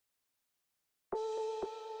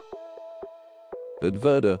At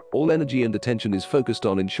Verder, all energy and attention is focused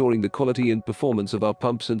on ensuring the quality and performance of our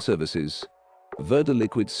pumps and services. Verder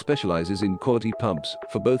Liquids specializes in quality pumps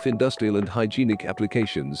for both industrial and hygienic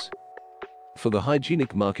applications. For the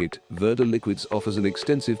hygienic market, Verder Liquids offers an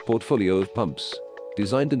extensive portfolio of pumps.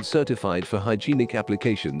 Designed and certified for hygienic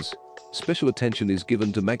applications, special attention is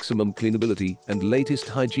given to maximum cleanability and latest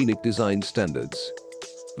hygienic design standards.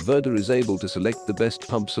 Verder is able to select the best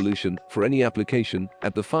pump solution for any application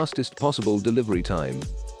at the fastest possible delivery time.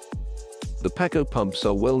 The Packo pumps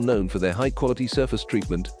are well known for their high-quality surface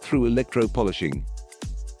treatment through electro-polishing.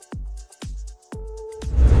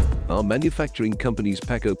 Our manufacturing company's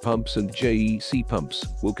Packo pumps and JEC pumps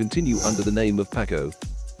will continue under the name of Packo.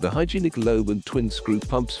 The hygienic lobe and twin screw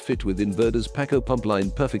pumps fit within Verder's Packo pump line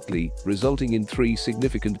perfectly, resulting in 3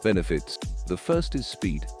 significant benefits. The first is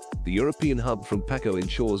speed. The European hub from Packo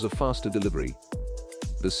ensures a faster delivery.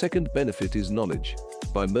 The second benefit is knowledge.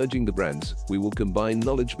 By merging the brands, we will combine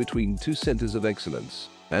knowledge between 2 centers of excellence.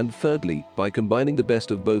 And thirdly, by combining the best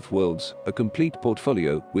of both worlds, a complete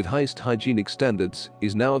portfolio with highest hygienic standards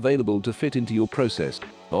is now available to fit into your process.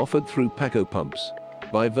 Offered through Packo Pumps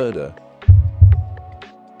by Verder.